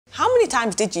many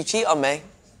times did you cheat on me?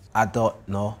 I don't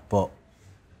know, but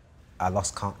I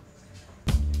lost count.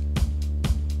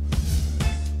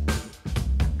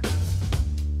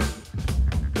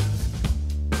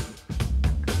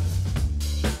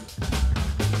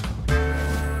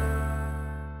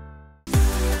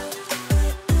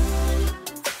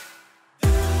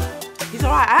 He's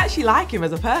alright, I actually like him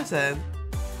as a person.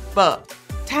 But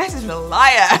Tess is a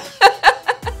liar.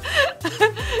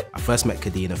 I first met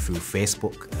Kadeena through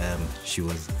Facebook. She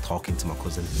was talking to my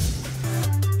cousin.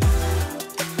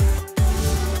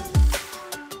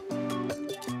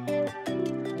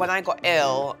 When I got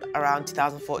ill around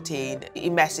 2014, he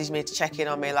messaged me to check in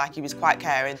on me, like he was quite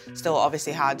caring. Still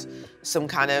obviously had some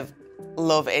kind of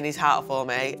love in his heart for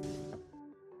me.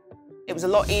 It was a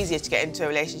lot easier to get into a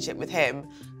relationship with him,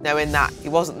 knowing that he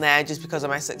wasn't there just because of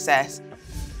my success.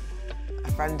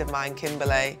 A friend of mine,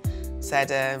 Kimberly,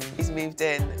 said he's moved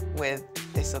in with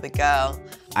this other girl.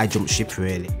 I jumped ship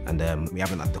really, and we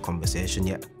haven't had the conversation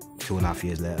yet, 2.5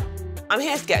 years later. I'm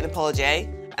here to get an apology,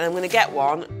 and I'm going to get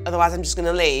one, otherwise I'm just going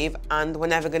to leave, and we're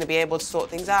never going to be able to sort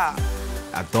things out.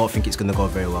 I don't think it's going to go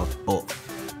very well, but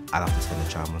I'll have to send a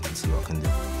charm on and see what I can do.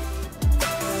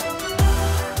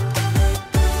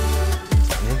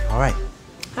 All right.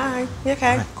 Hi, you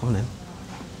okay? All right, come on then.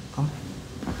 Come.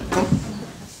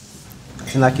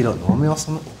 Seem like you don't know me or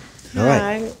something. All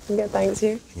right. I'm good, thanks,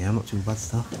 you? Yeah, I'm not too bad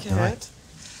still. Good. All right.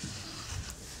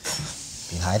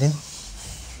 Been hiding?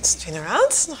 Just been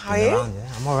around. How are you?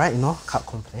 Yeah, I'm all right, you know. Can't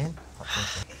complain.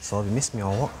 So have you missed me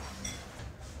or what?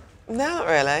 No, not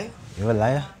really. You're a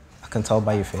liar. I can tell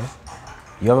by your face.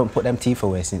 You haven't put them teeth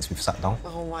away since we've sat down.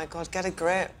 Oh my God, get a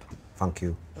grip. Thank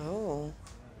you. Oh.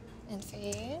 And for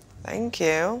you? Thank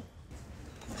you.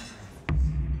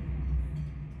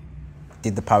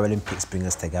 Did the Paralympics bring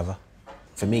us together?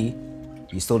 For me,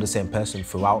 you're still the same person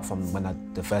throughout, from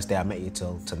the first day I met you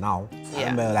till now. Yeah. I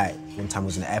remember like one time I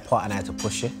was in the airport and I had to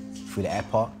push you through the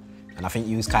airport, and I think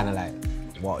you was kind of like,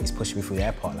 what, he's pushing me through the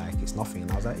airport, like it's nothing.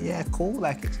 And I was like, yeah, cool,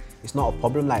 like it's not a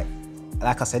problem. Like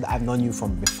I said, I've known you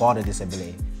from before the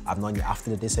disability. I've known you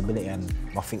after the disability, and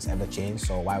nothing's ever changed,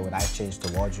 so why would I change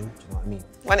towards you? Do you know what I mean?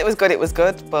 When it was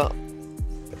good, but...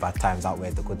 The bad times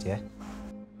outweighed the good, yeah?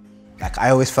 Like, I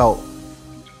always felt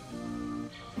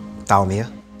down here.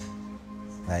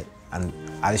 Like, and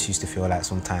I just used to feel like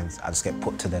sometimes I just get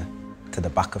put to the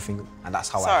back of things, and that's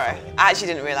how I felt. Sorry, I actually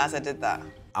didn't realise I did that.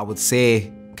 I would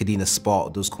say Kadeena's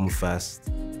sport does come first,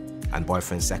 and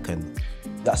boyfriend second.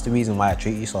 That's the reason why I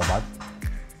treat you so bad.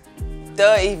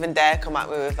 Don't even dare come at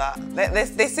me with that.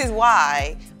 This is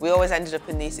why we always ended up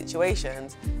in these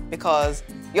situations, because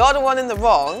you're the one in the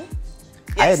wrong.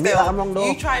 I admit that I'm wrong though.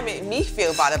 You try and make me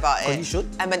feel bad about it. Because you should.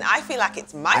 And then I feel like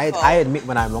it's my fault. I admit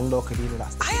when I'm wrong though, Kadeena.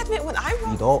 That's the I admit when I'm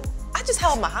wrong. You don't. I just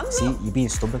held my hands See, up. you're being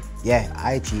stubborn. Yeah,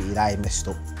 I cheated, I messed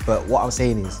up. But what I'm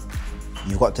saying is,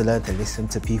 you've got to learn to listen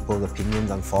to people's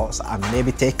opinions and thoughts and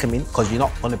maybe take them in, because you're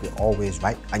not going to be always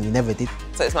right, and you never did.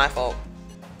 So it's my fault.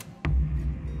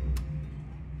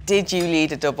 Did you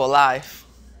lead a double life?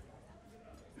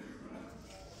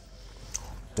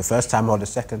 The first time or the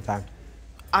second time?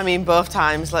 I mean, both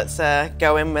times. Let's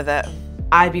go in with it.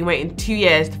 I've been waiting 2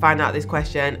 years to find out this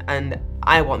question, and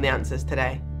I want the answers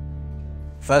today.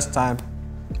 First time,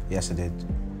 yes I did.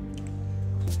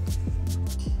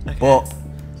 Okay. But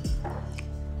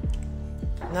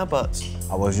No buts.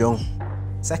 I was young.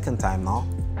 Second time now,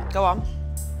 Go on.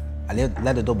 I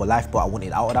led a double life, but I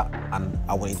wanted out of that, and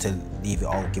I wanted to leave it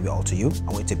all, give it all to you.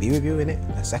 I wanted to be with you in it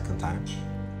the second time.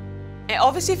 It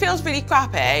obviously feels really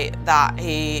crappy that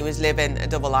he was living a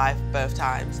double life both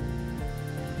times.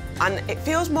 And it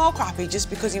feels more crappy just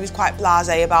because he was quite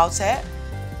blasé about it.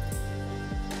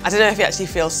 I don't know if he actually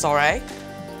feels sorry.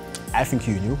 I think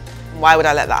you knew. Why would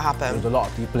I let that There happen? was a lot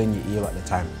of people in your ear at the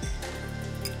time.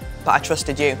 But I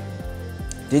trusted you.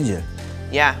 Did you?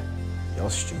 Yeah. You're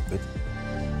stupid.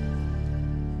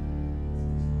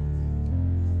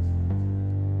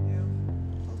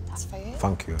 That's for you.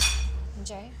 Thank you.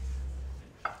 Enjoy.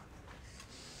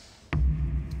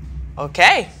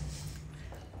 Okay.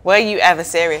 Were you ever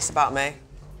serious about me?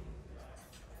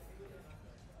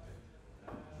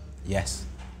 Yes.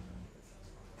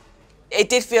 It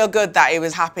did feel good that he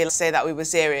was happy to say that we were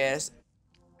serious.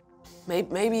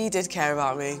 Maybe he did care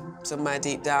about me somewhere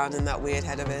deep down in that weird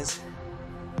head of his.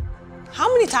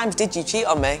 How many times did you cheat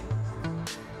on me?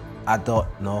 I don't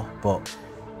know, but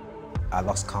I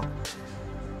lost count.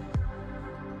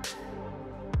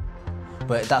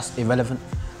 But that's irrelevant.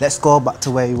 Let's go back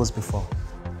to where he was before.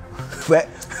 Where?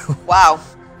 Wow.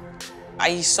 Are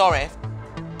you sorry?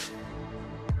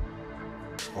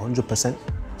 100%.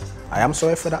 I am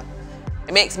sorry for that.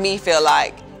 It makes me feel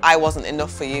like I wasn't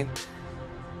enough for you.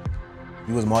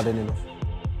 You was more than enough.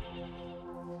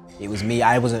 It was me,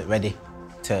 I wasn't ready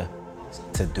to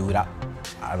do that,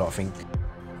 I don't think.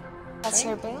 That's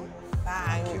your boo?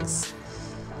 Thanks.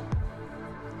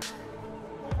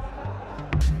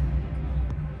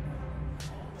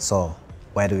 So,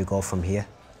 where do we go from here?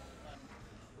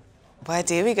 Where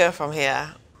do we go from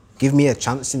here? Give me a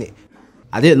chance in it.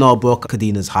 I didn't know I broke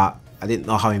Kadeena's heart. I didn't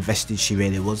know how invested she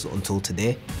really was until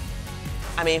today.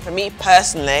 I mean, for me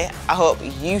personally, I hope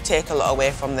you take a lot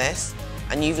away from this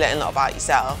and you've learned a lot about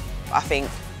yourself. I think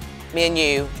me and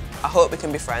you, I hope we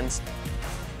can be friends.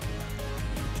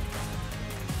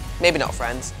 Maybe not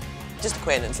friends, just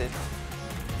acquaintances.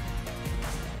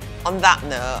 On that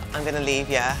note, I'm going to leave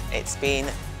you. It's been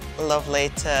lovely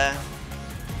to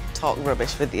talk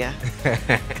rubbish with you.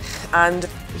 And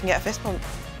you can get a fist bump.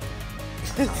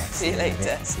 See you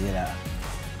later. See you later.